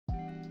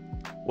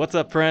What's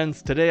up,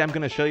 friends? Today I'm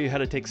going to show you how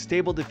to take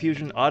Stable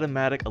Diffusion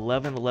Automatic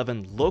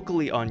 1111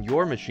 locally on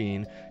your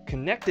machine,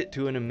 connect it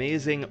to an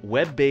amazing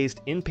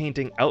web-based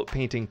in-painting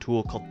outpainting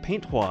tool called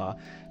Painthua,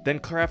 then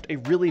craft a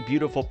really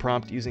beautiful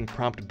prompt using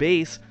Prompt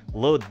Base,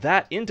 load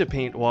that into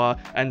Painthua,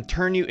 and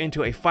turn you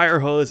into a fire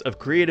hose of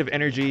creative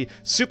energy,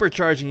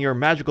 supercharging your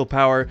magical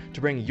power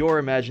to bring your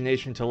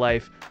imagination to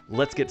life.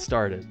 Let's get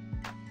started.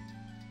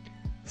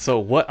 So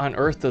what on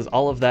earth does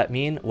all of that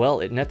mean?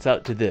 Well, it nets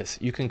out to this.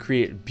 You can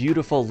create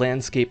beautiful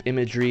landscape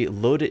imagery,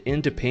 load it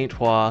into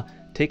Painthua,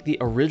 take the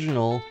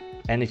original,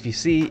 and if you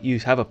see you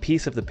have a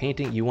piece of the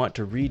painting you want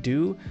to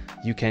redo,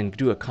 you can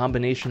do a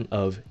combination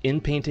of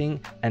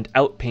in-painting and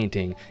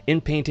out-painting.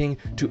 In-painting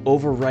to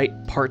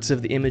overwrite parts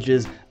of the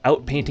images,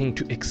 out-painting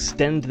to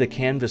extend the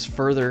canvas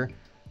further,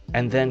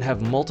 and then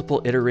have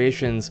multiple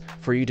iterations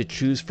for you to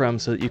choose from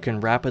so that you can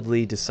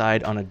rapidly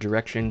decide on a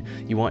direction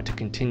you want to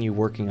continue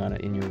working on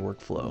it in your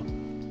workflow.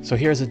 So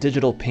here's a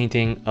digital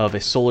painting of a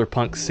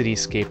Solarpunk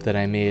cityscape that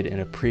I made in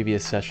a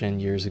previous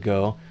session years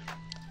ago.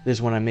 There's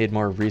one I made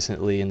more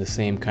recently in the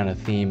same kind of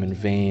theme and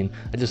vein.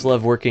 I just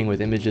love working with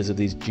images of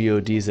these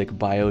geodesic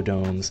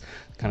biodomes,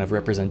 kind of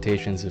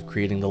representations of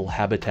creating little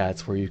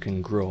habitats where you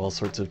can grow all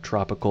sorts of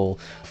tropical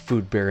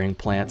food-bearing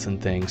plants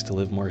and things to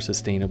live more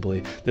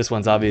sustainably. This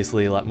one's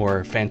obviously a lot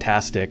more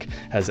fantastic,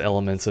 has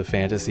elements of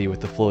fantasy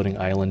with the floating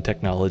island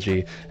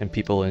technology and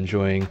people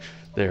enjoying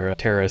their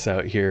terrace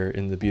out here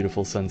in the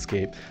beautiful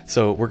sunscape.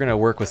 So we're going to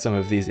work with some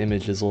of these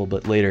images a little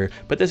bit later,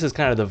 but this is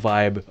kind of the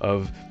vibe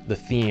of the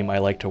theme I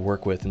like to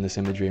work with in this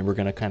imagery, and we're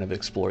going to kind of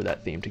explore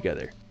that theme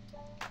together.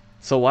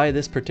 So why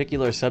this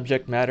particular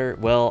subject matter?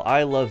 Well,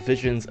 I love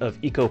visions of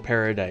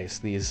eco-paradise,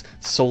 these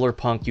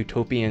solarpunk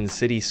utopian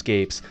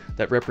cityscapes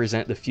that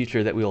represent the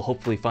future that we will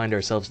hopefully find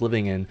ourselves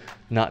living in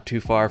not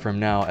too far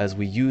from now as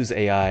we use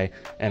AI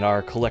and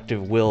our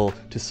collective will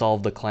to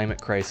solve the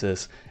climate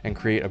crisis and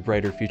create a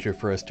brighter future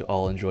for us to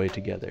all enjoy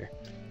together.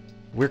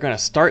 We're going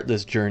to start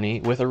this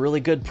journey with a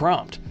really good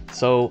prompt.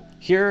 So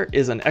here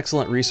is an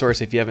excellent resource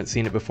if you haven't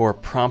seen it before,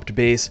 Prompt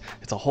Base.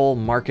 It's a whole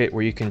market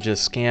where you can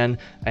just scan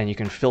and you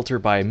can filter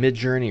by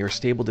Midjourney or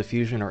Stable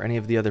Diffusion or any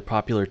of the other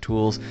popular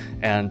tools,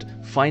 and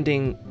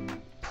finding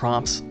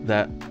prompts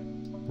that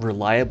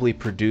reliably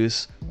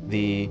produce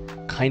the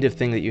kind of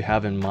thing that you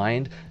have in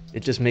mind, it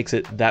just makes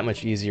it that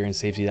much easier and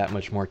saves you that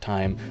much more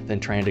time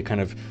than trying to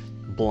kind of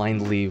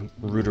blindly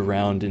root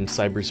around in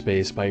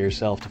cyberspace by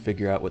yourself to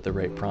figure out what the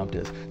right prompt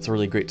is. It's a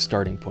really great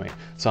starting point.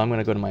 So I'm going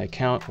to go to my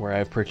account where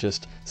I've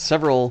purchased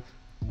several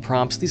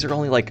prompts. These are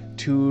only like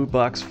 $2,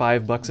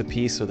 $5 a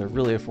piece, so they're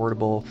really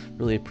affordable.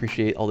 Really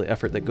appreciate all the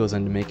effort that goes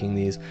into making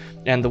these.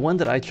 And the one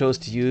that I chose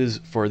to use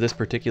for this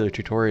particular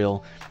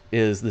tutorial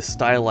is the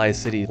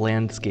stylized city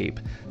landscape.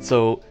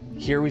 So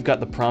here we've got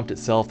the prompt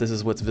itself. This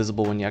is what's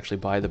visible when you actually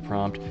buy the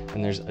prompt,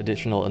 and there's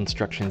additional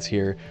instructions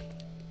here.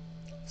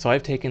 So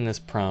I've taken this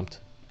prompt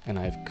and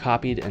I've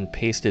copied and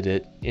pasted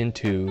it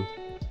into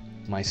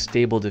my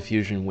Stable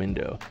Diffusion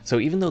window. So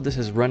even though this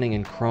is running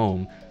in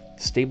Chrome,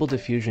 Stable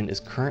Diffusion is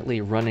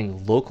currently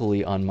running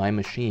locally on my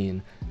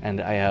machine,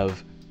 and I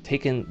have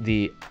taken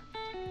the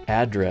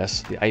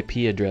address, the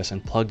IP address,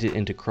 and plugged it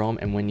into Chrome,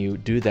 and when you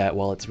do that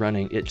while it's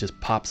running, it just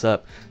pops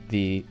up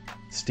the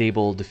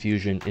Stable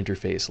Diffusion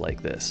interface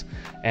like this.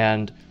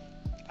 And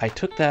I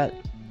took that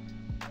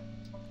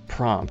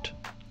prompt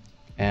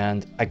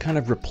and I kind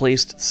of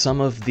replaced some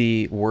of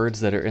the words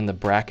that are in the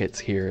brackets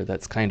here.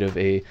 That's kind of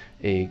a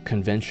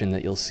convention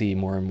that you'll see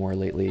more and more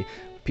lately.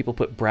 People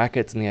put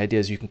brackets, and the idea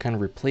is you can kind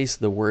of replace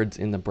the words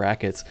in the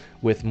brackets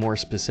with more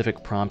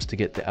specific prompts to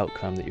get the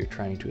outcome that you're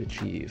trying to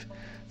achieve.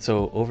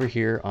 So over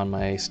here on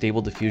my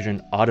Stable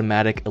Diffusion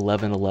Automatic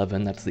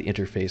 1111, that's the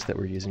interface that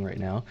we're using right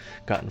now,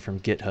 gotten from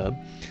GitHub,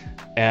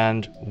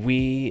 and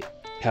we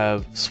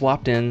have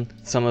swapped in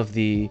some of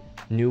the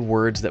new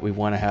words that we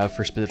want to have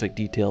for specific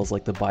details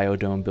like the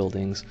biodome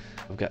buildings.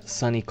 We've got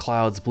sunny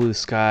clouds, blue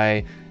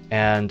sky,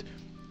 and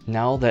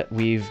now that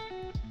we've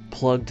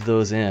plugged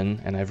those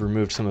in, and I've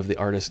removed some of the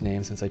artist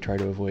names since I try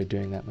to avoid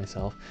doing that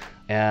myself,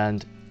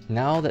 and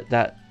now that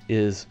that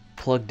is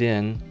plugged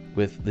in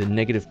with the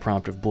negative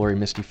prompt of blurry,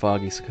 misty,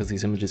 foggy, because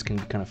these images can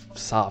be kind of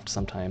soft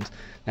sometimes,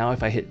 now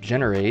if I hit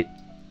generate,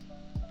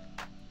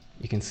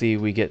 you can see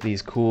we get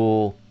these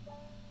cool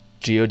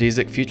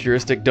geodesic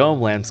futuristic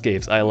dome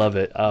landscapes. I love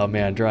it. Oh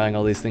man, drawing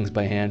all these things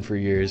by hand for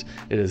years,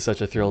 it is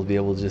such a thrill to be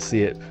able to just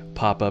see it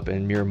pop up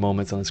in mere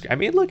moments on the screen. I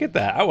mean, look at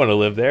that. I want to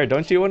live there.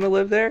 Don't you want to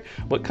live there?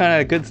 What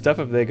kind of good stuff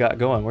have they got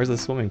going? Where's the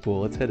swimming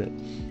pool? Let's hit it.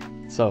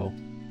 So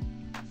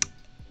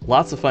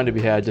lots of fun to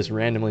be had just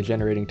randomly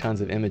generating tons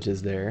of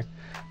images there.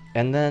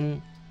 And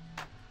then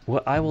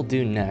what I will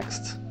do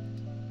next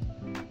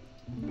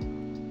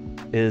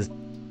is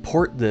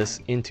port this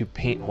into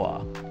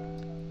Painthua.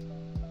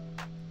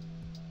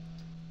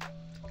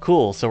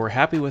 Cool, so we're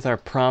happy with our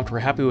prompt, we're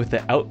happy with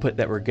the output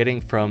that we're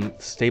getting from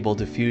Stable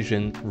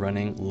Diffusion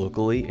running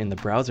locally in the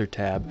browser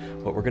tab.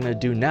 What we're gonna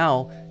do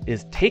now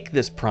is take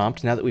this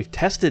prompt, now that we've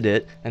tested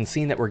it and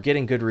seen that we're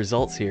getting good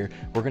results here,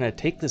 we're gonna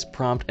take this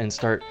prompt and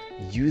start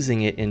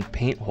using it in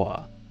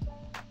Painthua.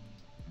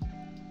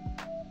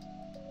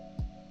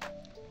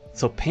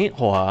 So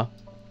Painthua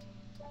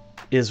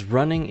is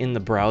running in the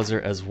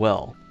browser as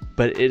well,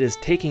 but it is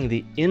taking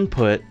the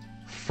input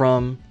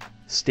from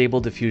Stable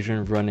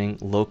Diffusion running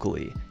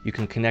locally. You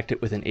can connect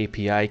it with an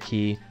API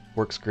key,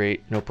 works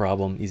great, no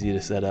problem, easy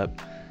to set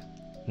up.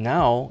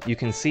 Now you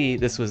can see,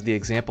 this was the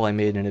example I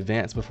made in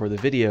advance before the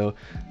video,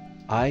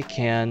 I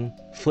can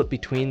flip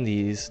between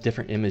these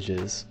different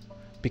images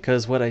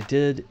because what I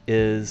did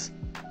is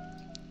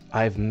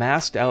I've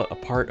masked out a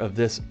part of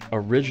this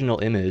original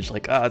image,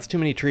 like, it's too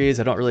many trees,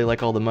 I don't really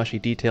like all the mushy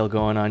detail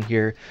going on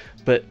here,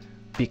 but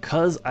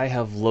because I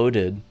have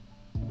loaded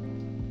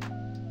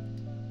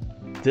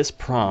this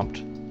prompt,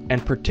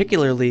 and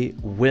particularly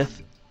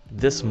with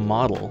this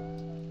model,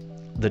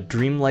 the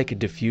dreamlike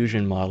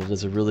diffusion model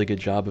does a really good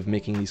job of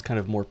making these kind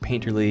of more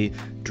painterly,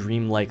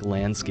 dreamlike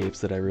landscapes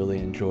that I really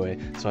enjoy.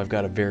 So I've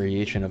got a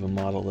variation of a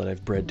model that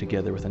I've bred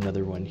together with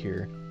another one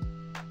here.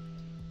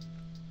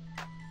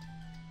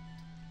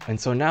 And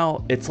so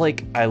now it's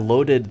like I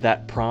loaded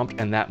that prompt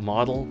and that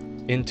model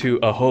into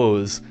a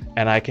hose,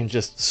 and I can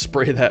just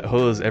spray that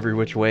hose every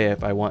which way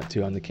if I want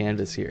to on the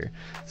canvas here.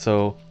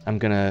 So I'm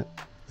gonna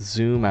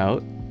zoom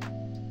out,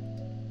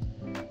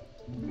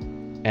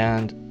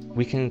 and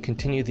we can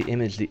continue the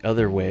image the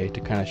other way to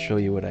kind of show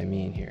you what I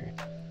mean here.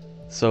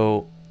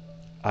 So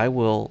I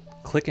will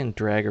click and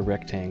drag a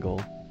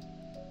rectangle,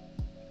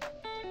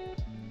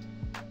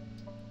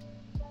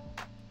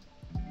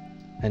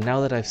 and now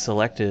that I've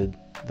selected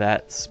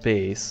that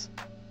space,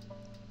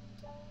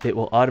 it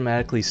will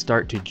automatically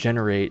start to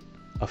generate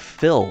a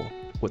fill,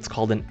 what's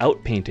called an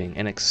outpainting,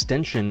 an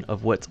extension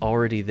of what's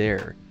already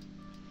there.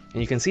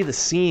 And you can see the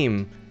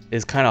seam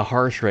is kind of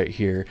harsh right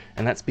here,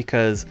 and that's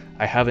because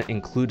I haven't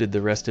included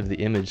the rest of the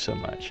image so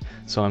much.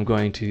 So I'm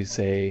going to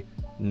say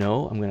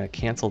no, I'm going to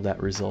cancel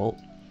that result.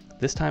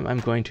 This time I'm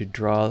going to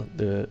draw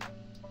the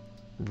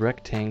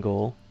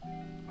rectangle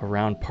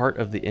around part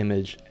of the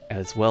image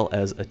as well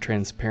as a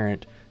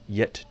transparent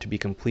yet to be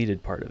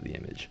completed part of the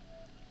image.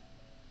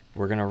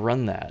 We're going to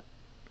run that.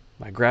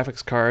 My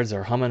graphics cards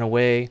are humming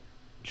away,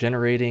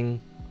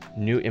 generating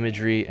new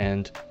imagery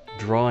and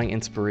drawing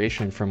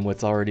inspiration from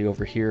what's already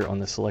over here on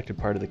the selected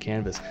part of the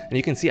canvas. And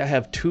you can see I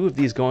have two of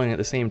these going at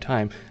the same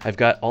time. I've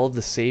got all of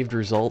the saved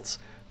results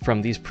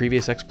from these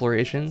previous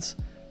explorations.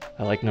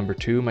 I like number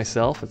 2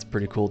 myself, it's a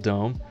pretty cool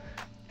dome.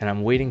 And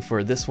I'm waiting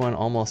for this one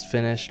almost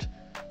finished,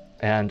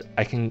 and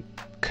I can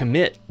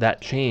commit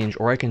that change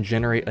or I can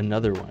generate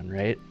another one,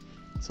 right?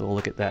 So we'll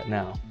look at that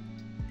now.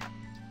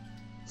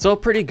 So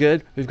pretty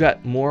good. We've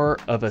got more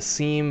of a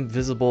seam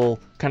visible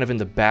kind of in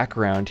the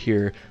background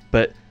here,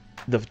 but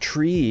the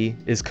tree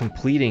is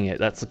completing it.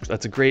 That's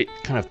a great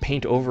kind of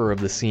paint over of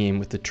the seam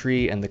with the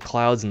tree and the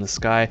clouds and the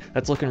sky.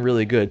 That's looking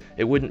really good.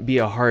 It wouldn't be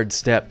a hard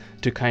step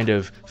to kind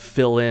of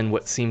fill in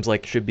what seems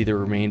like should be the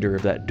remainder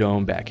of that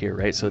dome back here,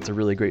 right? So it's a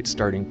really great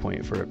starting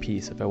point for a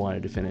piece if I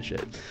wanted to finish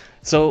it.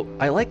 So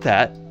I like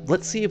that.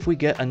 Let's see if we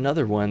get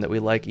another one that we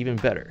like even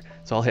better.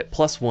 So I'll hit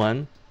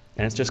 +1,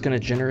 and it's just going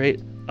to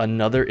generate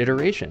another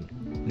iteration.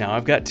 Now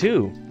I've got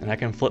 2, and I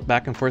can flip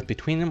back and forth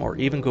between them or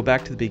even go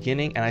back to the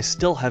beginning, and I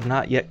still have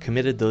not yet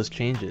committed those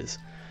changes.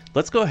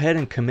 Let's go ahead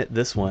and commit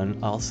this one.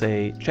 I'll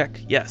say check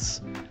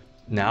yes.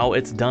 Now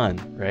it's done,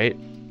 right?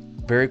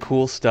 Very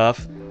cool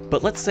stuff.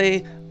 But let's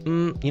say,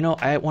 you know,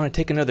 I want to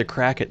take another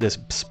crack at this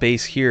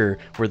space here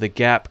where the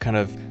gap kind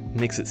of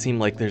makes it seem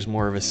like there's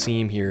more of a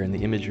seam here in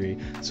the imagery.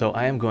 So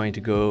I am going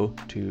to go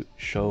to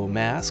show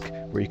mask,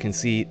 where you can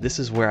see this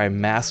is where I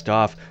masked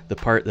off the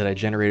part that I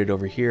generated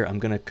over here. I'm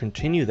going to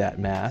continue that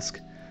mask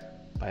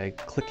by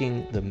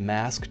clicking the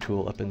mask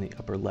tool up in the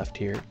upper left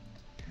here.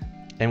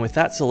 And with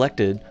that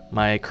selected,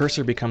 my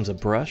cursor becomes a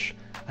brush.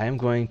 I am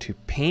going to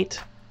paint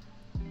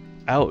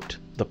out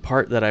the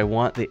part that I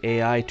want the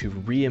AI to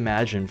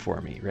reimagine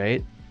for me,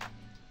 right?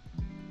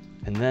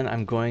 And then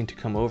I'm going to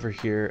come over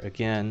here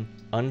again,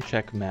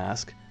 uncheck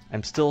mask.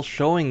 I'm still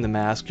showing the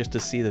mask just to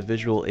see the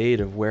visual aid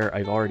of where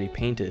I've already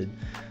painted.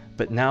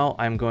 But now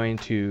I'm going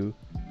to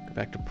go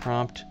back to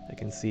prompt. I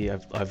can see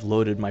I've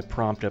loaded my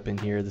prompt up in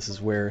here. This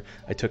is where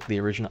I took the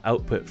original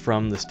output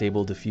from the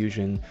Stable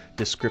Diffusion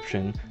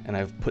description, and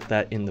I've put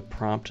that in the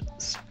prompt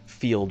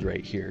field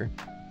right here.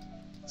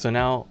 So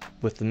now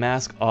with the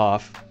mask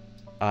off,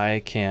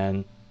 I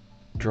can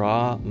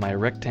draw my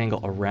rectangle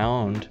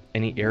around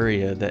any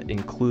area that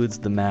includes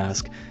the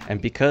mask,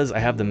 and because I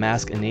have the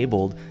mask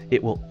enabled,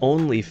 it will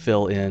only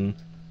fill in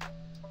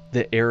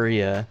the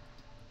area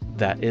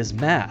that is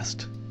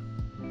masked.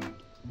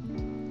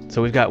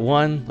 So we've got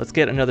one. Let's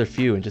get another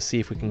few and just see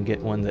if we can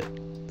get one that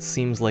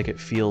seems like it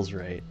feels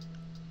right.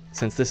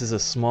 Since this is a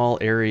small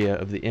area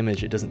of the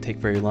image, it doesn't take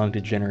very long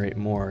to generate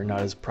more, not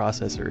as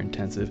processor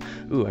intensive.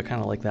 Ooh, I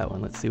kind of like that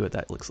one. Let's see what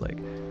that looks like.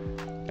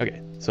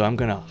 Okay, so I'm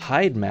gonna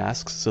hide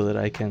masks so that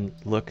I can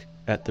look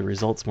at the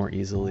results more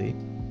easily.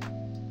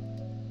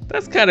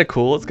 That's kind of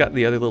cool. It's got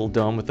the other little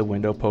dome with the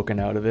window poking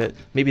out of it.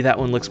 Maybe that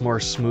one looks more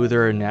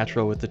smoother and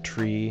natural with the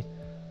tree.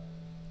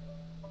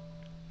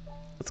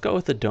 Let's go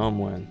with the dome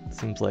one.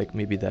 Seems like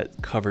maybe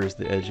that covers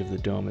the edge of the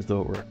dome as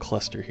though it were a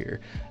cluster here.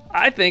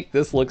 I think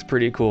this looks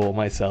pretty cool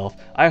myself.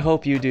 I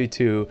hope you do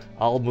too.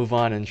 I'll move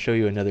on and show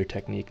you another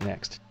technique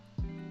next.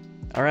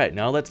 Alright,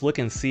 now let's look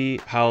and see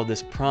how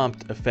this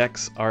prompt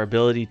affects our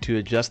ability to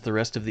adjust the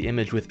rest of the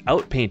image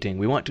without painting.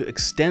 We want to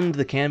extend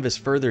the canvas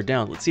further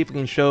down. Let's see if we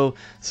can show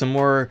some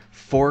more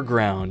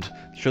foreground.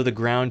 Show the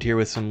ground here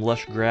with some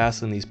lush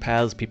grass and these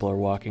paths people are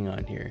walking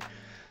on here.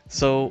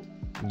 So,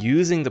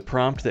 using the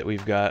prompt that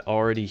we've got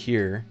already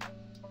here,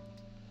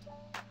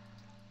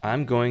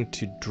 I'm going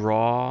to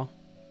draw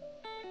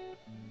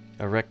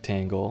a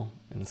rectangle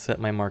and set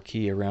my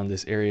marquee around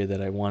this area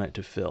that I want it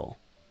to fill.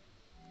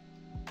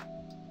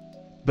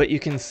 But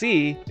you can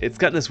see it's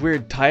got this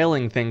weird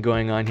tiling thing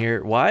going on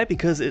here. Why?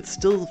 Because it's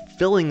still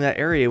filling that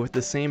area with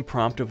the same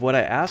prompt of what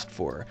I asked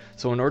for.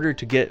 So in order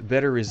to get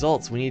better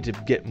results, we need to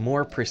get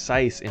more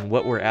precise in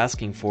what we're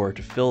asking for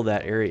to fill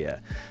that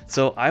area.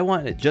 So I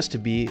want it just to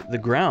be the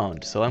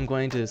ground. So I'm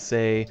going to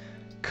say,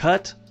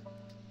 cut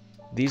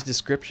these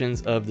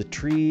descriptions of the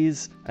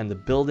trees and the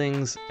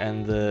buildings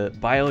and the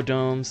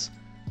biodomes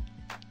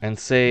and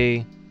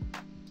say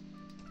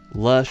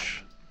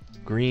lush,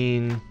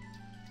 green,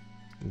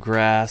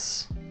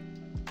 grass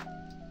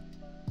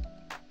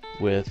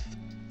with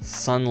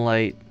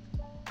sunlight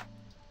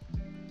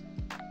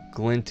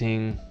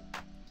glinting.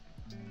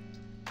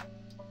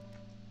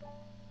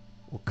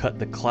 We'll cut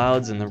the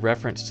clouds and the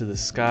reference to the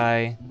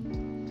sky,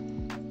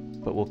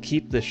 but we'll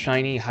keep the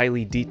shiny,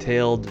 highly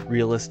detailed,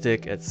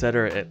 realistic,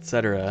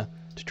 etc.,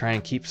 to try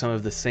and keep some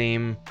of the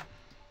same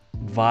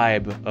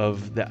vibe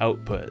of the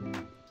output.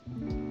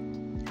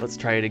 Let's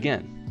try it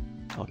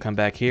again. I'll come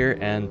back here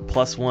and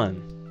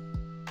 +1.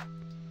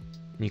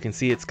 You can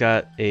see it's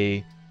got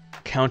a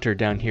counter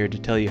down here to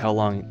tell you how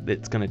long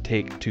it's going to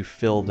take to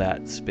fill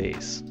that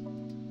space.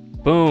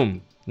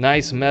 Boom!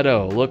 Nice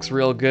meadow. Looks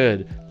real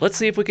good. Let's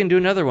see if we can do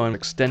another one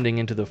extending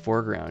into the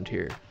foreground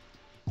here.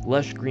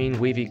 Lush green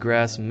wavy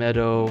grass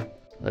meadow.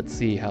 Let's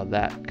see how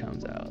that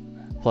comes out.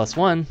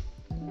 +1.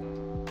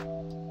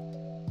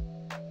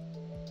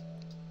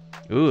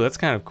 Ooh, that's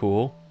kind of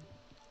cool.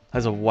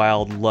 Has a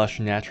wild, lush,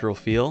 natural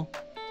feel.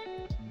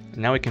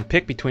 Now we can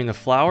pick between the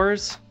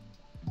flowers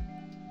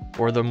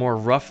or the more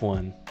rough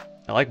one.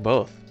 I like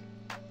both.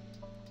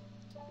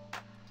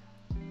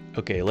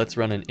 Okay, let's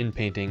run an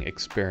inpainting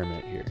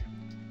experiment here.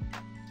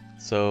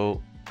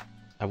 So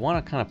I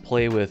want to kind of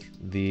play with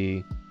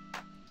the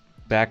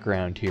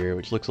background here,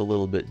 which looks a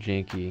little bit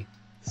janky.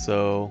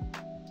 So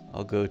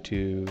I'll go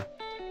to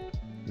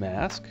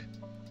mask.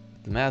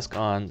 With the mask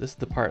on, this is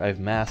the part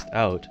I've masked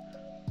out.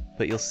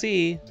 But you'll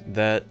see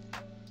that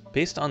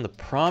based on the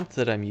prompt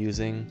that I'm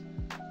using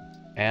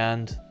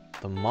and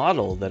the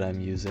model that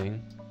I'm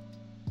using,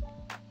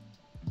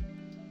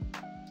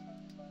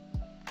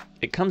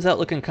 it comes out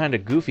looking kind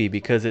of goofy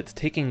because it's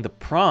taking the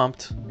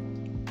prompt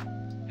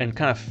and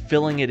kind of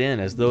filling it in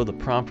as though the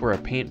prompt were a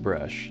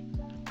paintbrush.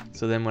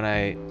 So then when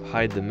I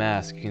hide the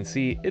mask, you can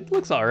see it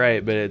looks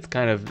alright, but it's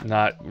kind of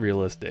not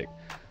realistic.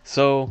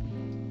 So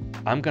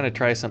I'm going to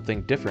try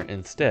something different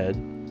instead,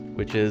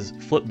 which is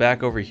flip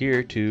back over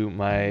here to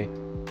my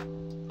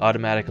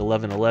automatic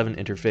 1111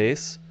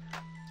 interface.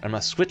 I'm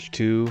going to switch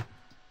to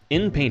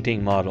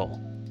Inpainting model.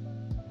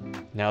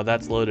 Now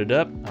that's loaded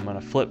up, I'm going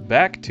to flip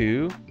back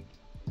to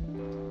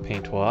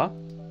Painthua,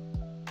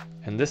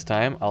 and this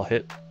time I'll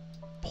hit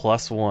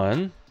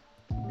 +1,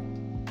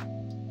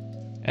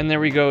 and there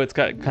we go. It's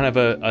got kind of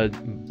a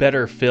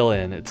better fill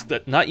in. It's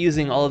not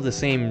using all of the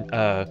same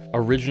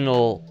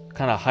original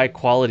kind of high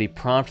quality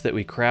prompt that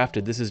we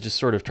crafted. This is just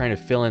sort of trying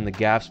to fill in the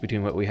gaps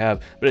between what we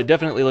have, but it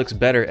definitely looks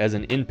better as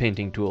an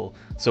inpainting tool.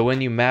 So when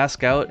you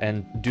mask out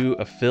and do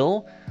a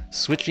fill,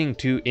 switching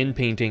to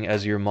inpainting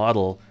as your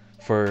model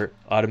for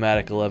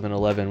automatic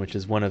 1111, which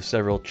is one of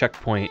several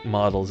checkpoint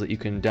models that you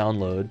can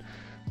download,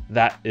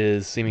 that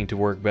is seeming to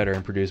work better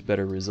and produce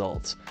better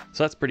results.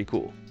 So that's pretty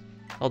cool.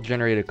 I'll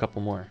generate a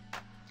couple more.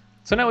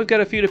 So now we've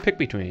got a few to pick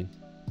between.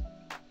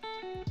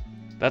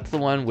 That's the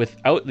one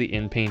without the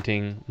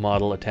inpainting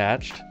model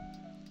attached.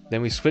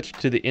 Then we switch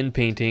to the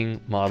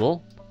inpainting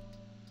model.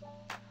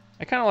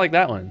 I kind of like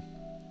that one.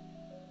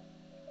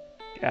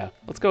 Yeah,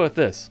 let's go with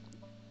this.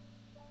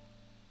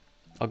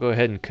 I'll go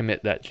ahead and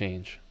commit that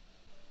change.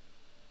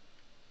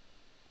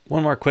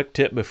 One more quick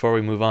tip before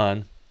we move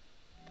on.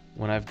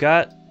 When I've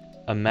got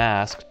a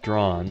mask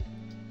drawn,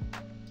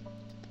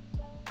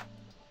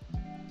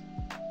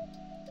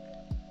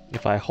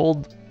 if I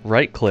hold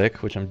right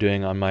click, which I'm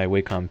doing on my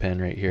Wacom pen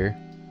right here,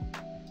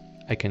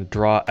 I can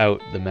draw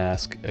out the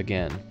mask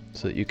again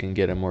so that you can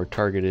get a more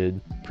targeted,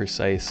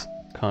 precise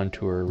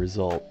contour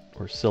result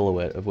or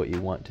silhouette of what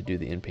you want to do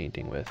the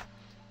inpainting with.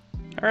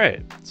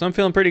 Alright, so I'm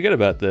feeling pretty good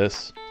about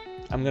this.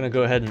 I'm going to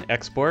go ahead and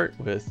export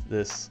with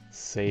this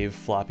save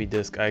floppy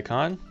disk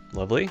icon.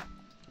 Lovely.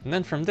 And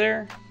then from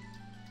there,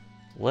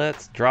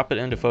 let's drop it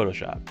into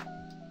Photoshop.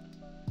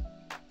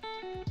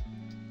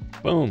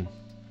 Boom.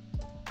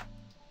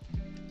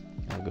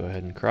 I'll go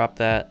ahead and crop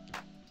that.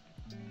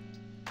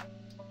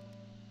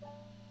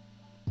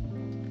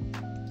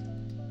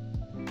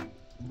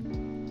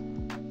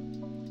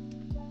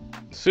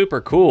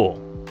 Super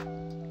cool.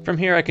 From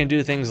here I can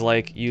do things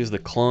like use the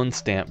clone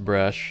stamp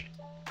brush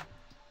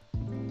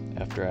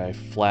after I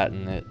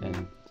flatten it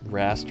and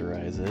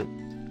rasterize it.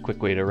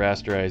 Quick way to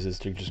rasterize is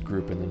to just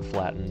group and then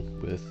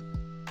flatten with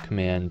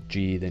Command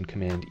G, then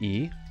Command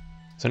E.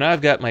 So now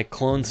I've got my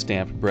clone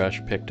stamp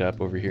brush picked up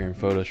over here in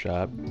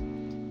Photoshop,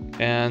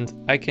 and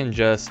I can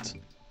just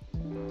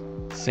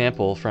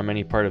sample from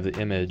any part of the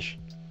image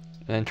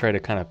and then try to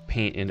kind of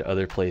paint into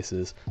other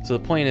places. So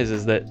the point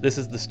is that this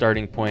is the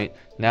starting point.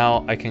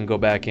 Now I can go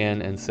back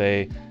in and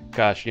say,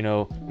 gosh, you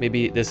know,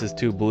 maybe this is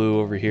too blue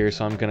over here,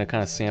 so I'm going to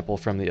kind of sample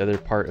from the other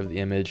part of the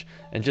image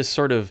and just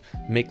sort of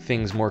make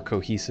things more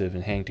cohesive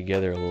and hang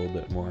together a little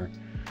bit more.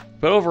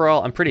 But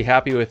overall, I'm pretty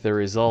happy with the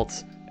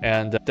results,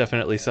 and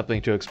definitely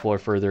something to explore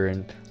further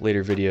in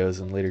later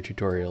videos and later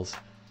tutorials.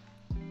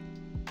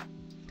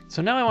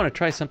 So now I want to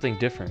try something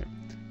different.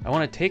 I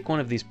want to take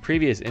one of these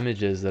previous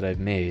images that I've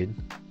made,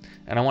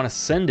 and I want to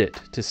send it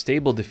to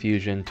Stable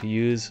Diffusion to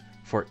use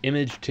for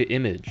image to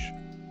image.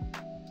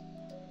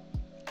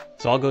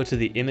 So I'll go to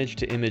the Image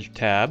to Image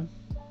tab.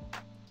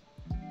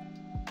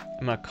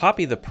 I'm going to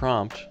copy the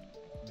prompt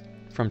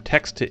from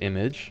text to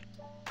image,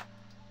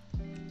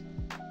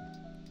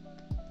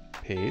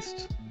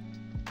 paste,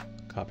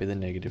 copy the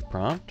negative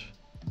prompt,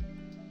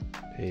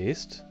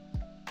 paste,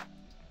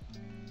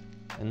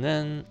 and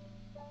then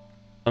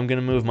I'm going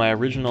to move my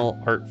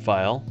original art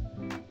file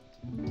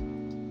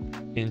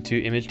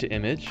into image to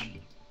image.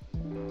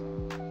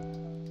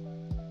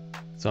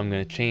 So I'm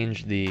going to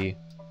change the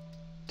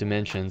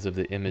dimensions of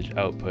the image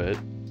output.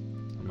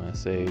 I'm going to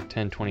say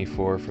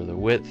 1024 for the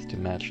width to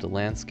match the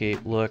landscape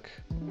look,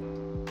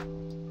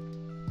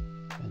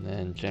 and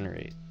then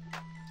generate.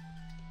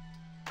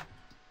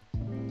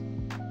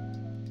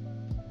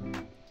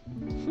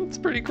 It's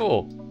pretty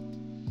cool.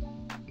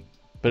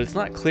 But it's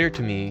not clear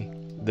to me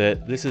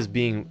that this is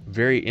being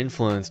very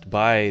influenced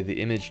by the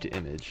image to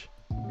image.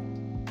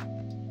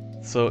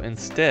 So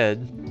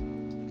instead,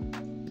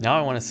 now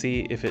I want to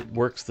see if it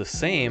works the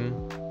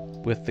same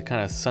with the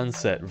kind of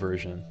sunset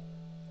version.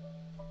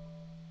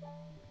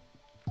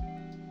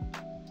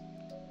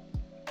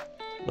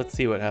 Let's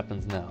see what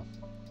happens now.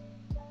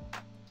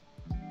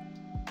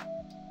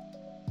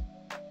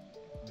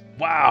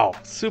 Wow,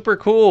 super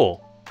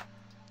cool.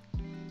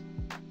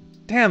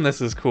 Damn,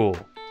 this is cool.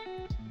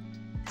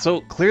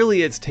 So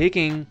clearly it's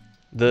taking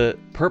the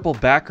purple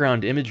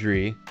background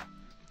imagery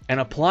and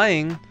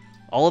applying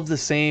all of the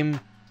same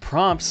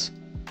prompts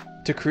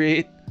to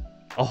create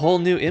a whole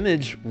new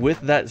image with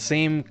that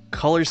same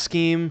color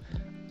scheme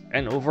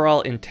and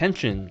overall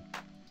intention.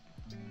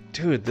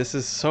 Dude, this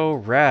is so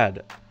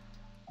rad.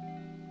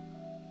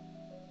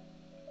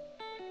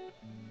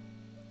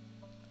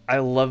 I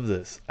love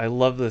this. I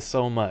love this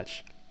so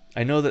much.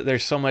 I know that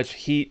there's so much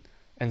heat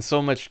and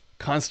so much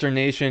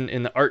consternation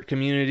in the art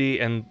community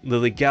and the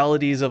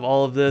legalities of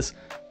all of this,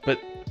 but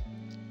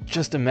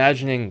just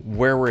imagining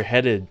where we're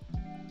headed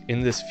in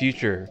this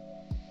future,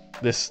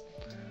 this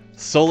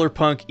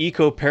Solarpunk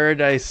eco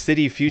paradise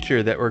city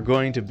future that we're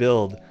going to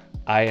build,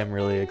 I am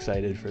really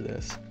excited for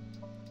this.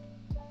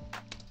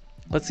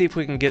 Let's see if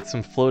we can get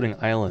some floating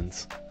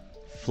islands.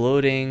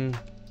 Floating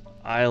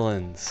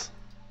islands.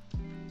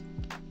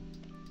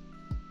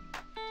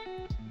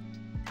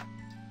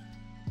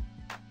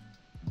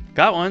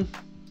 Got one.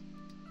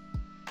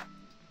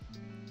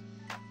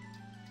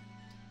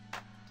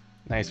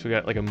 Nice, we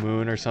got like a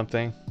moon or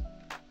something.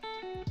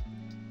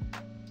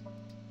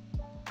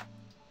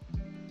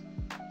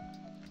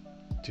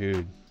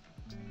 Dude.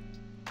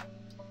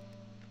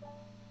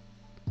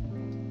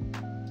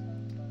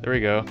 There we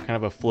go, kind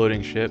of a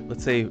floating ship.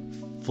 Let's say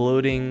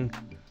floating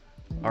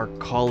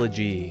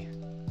arcology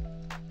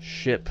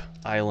ship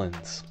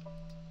islands.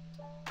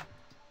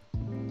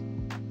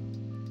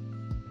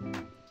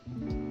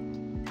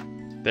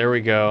 There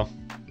we go.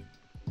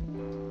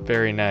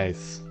 Very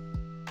nice.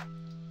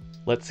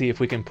 Let's see if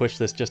we can push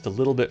this just a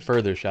little bit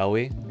further, shall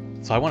we?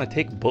 So I want to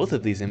take both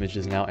of these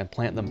images now and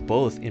plant them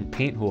both in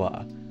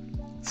Painthua.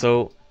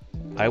 So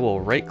I will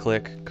right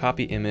click,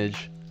 copy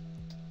image,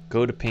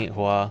 go to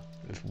Painthua,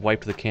 I've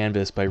wiped the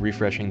canvas by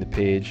refreshing the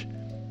page.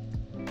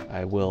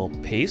 I will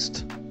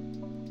paste,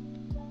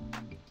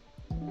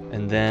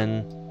 and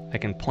then I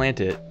can plant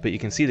it, but you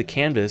can see the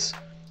canvas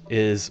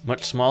is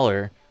much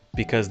smaller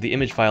because the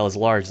image file is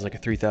large. It's like a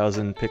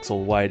 3000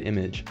 pixel wide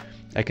image.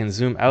 I can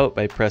zoom out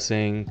by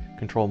pressing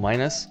Control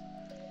minus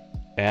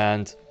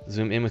and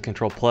zoom in with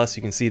Control plus.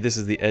 You can see this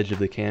is the edge of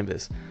the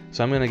canvas.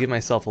 So I'm going to give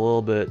myself a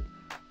little bit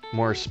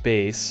more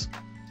space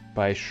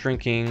by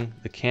shrinking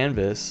the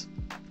canvas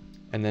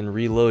and then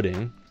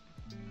reloading.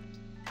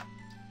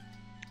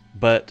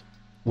 But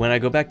when I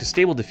go back to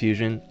Stable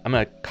Diffusion, I'm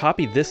going to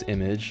copy this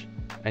image,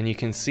 and you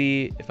can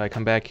see if I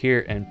come back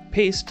here and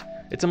paste,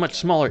 it's a much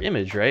smaller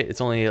image, right? It's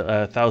only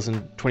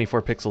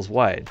 1024 pixels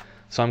wide.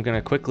 So I'm going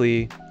to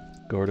quickly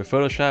go over to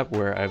Photoshop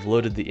where I've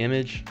loaded the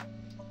image.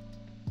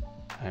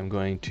 I'm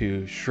going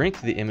to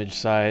shrink the image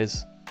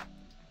size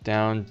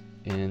down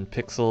in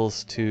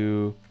pixels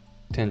to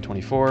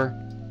 1024.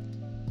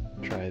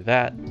 Try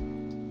that.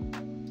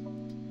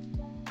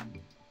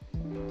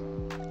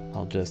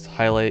 I'll just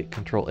highlight,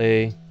 Control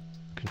A,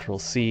 Control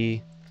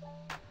C,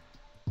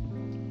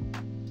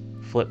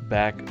 flip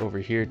back over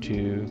here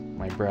to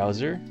my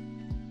browser,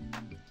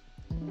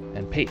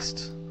 and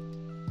paste.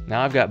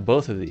 Now I've got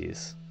both of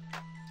these.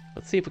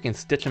 Let's see if we can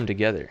stitch them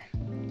together.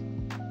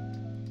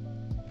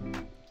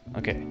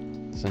 Okay,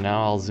 so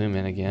now I'll zoom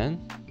in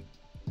again,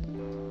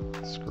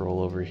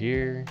 scroll over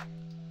here.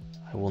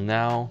 I will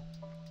now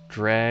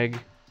drag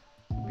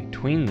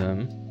between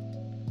them.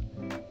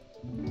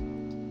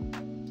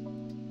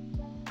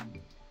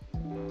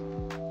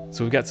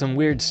 So we've got some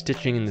weird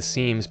stitching in the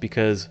seams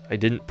because I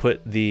didn't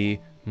put the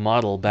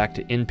model back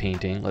to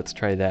Inpainting. Let's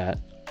try that.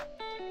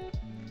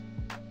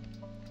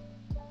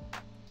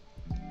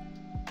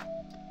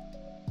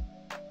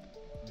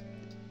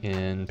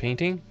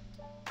 Inpainting.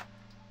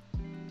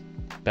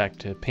 Back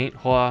to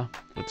Painthua.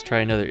 Let's try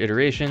another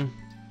iteration.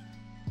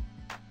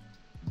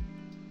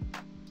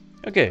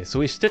 Okay, so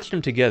we stitched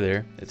them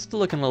together. It's still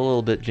looking a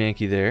little bit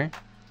janky there,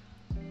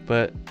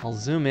 but I'll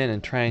zoom in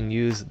and try and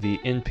use the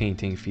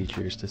Inpainting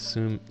features to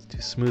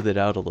smooth it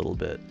out a little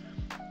bit.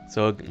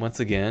 So once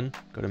again,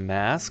 go to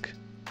Mask.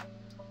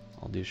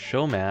 I'll do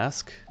Show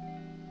Mask.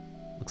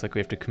 Looks like we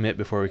have to commit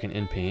before we can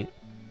inpaint,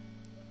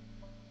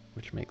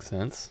 which makes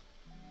sense.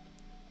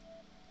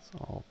 So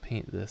I'll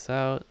paint this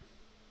out.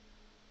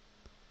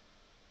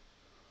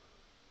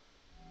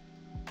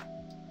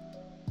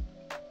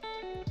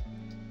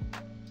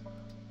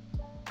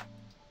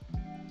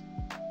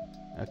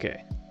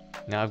 Okay,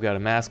 now I've got a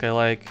mask I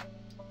like.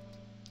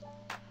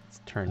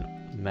 Let's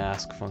turn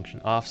mask function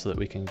off so that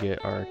we can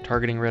get our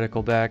targeting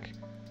reticle back.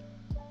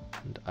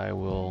 And I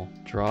will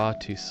draw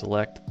to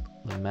select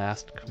the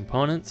masked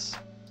components.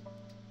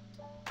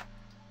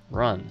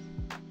 Run.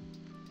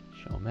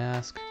 Show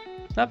mask.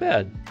 Not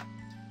bad.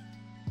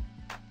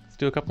 Let's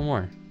do a couple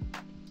more.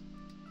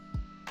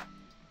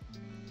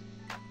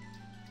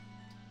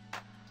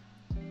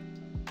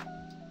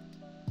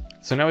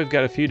 So now we've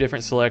got a few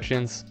different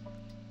selections.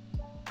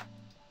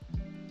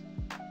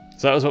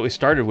 So that was what we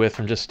started with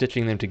from just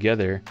stitching them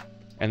together.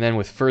 And then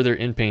with further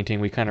inpainting,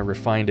 we kind of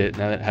refined it.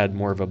 Now that it had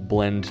more of a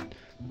blend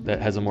that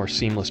has a more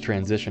seamless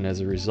transition as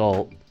a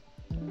result.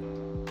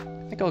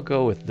 I think I'll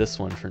go with this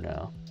one for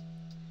now.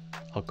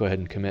 I'll go ahead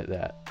and commit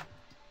that.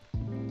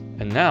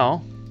 And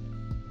now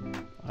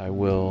I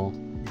will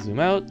zoom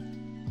out,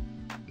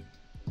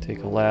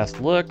 take a last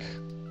look,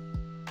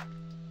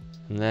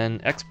 and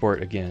then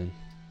export again.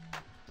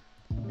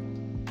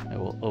 I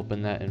will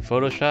open that in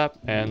Photoshop,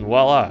 and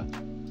voila!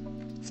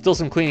 Still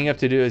some cleaning up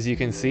to do, as you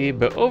can see,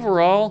 but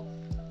overall,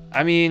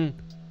 I mean,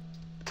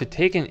 to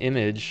take an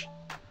image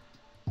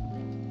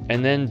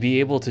and then be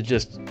able to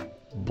just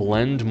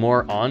blend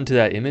more onto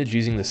that image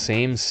using the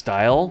same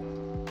style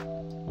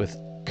with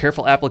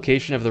careful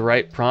application of the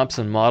right prompts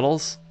and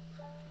models,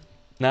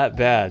 not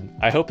bad.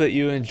 I hope that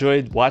you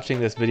enjoyed watching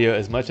this video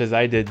as much as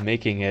I did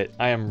making it.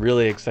 I am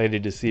really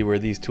excited to see where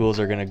these tools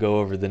are going to go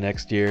over the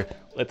next year.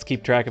 Let's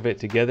keep track of it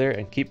together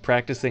and keep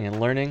practicing and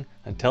learning.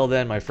 Until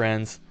then, my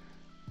friends,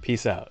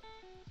 peace out.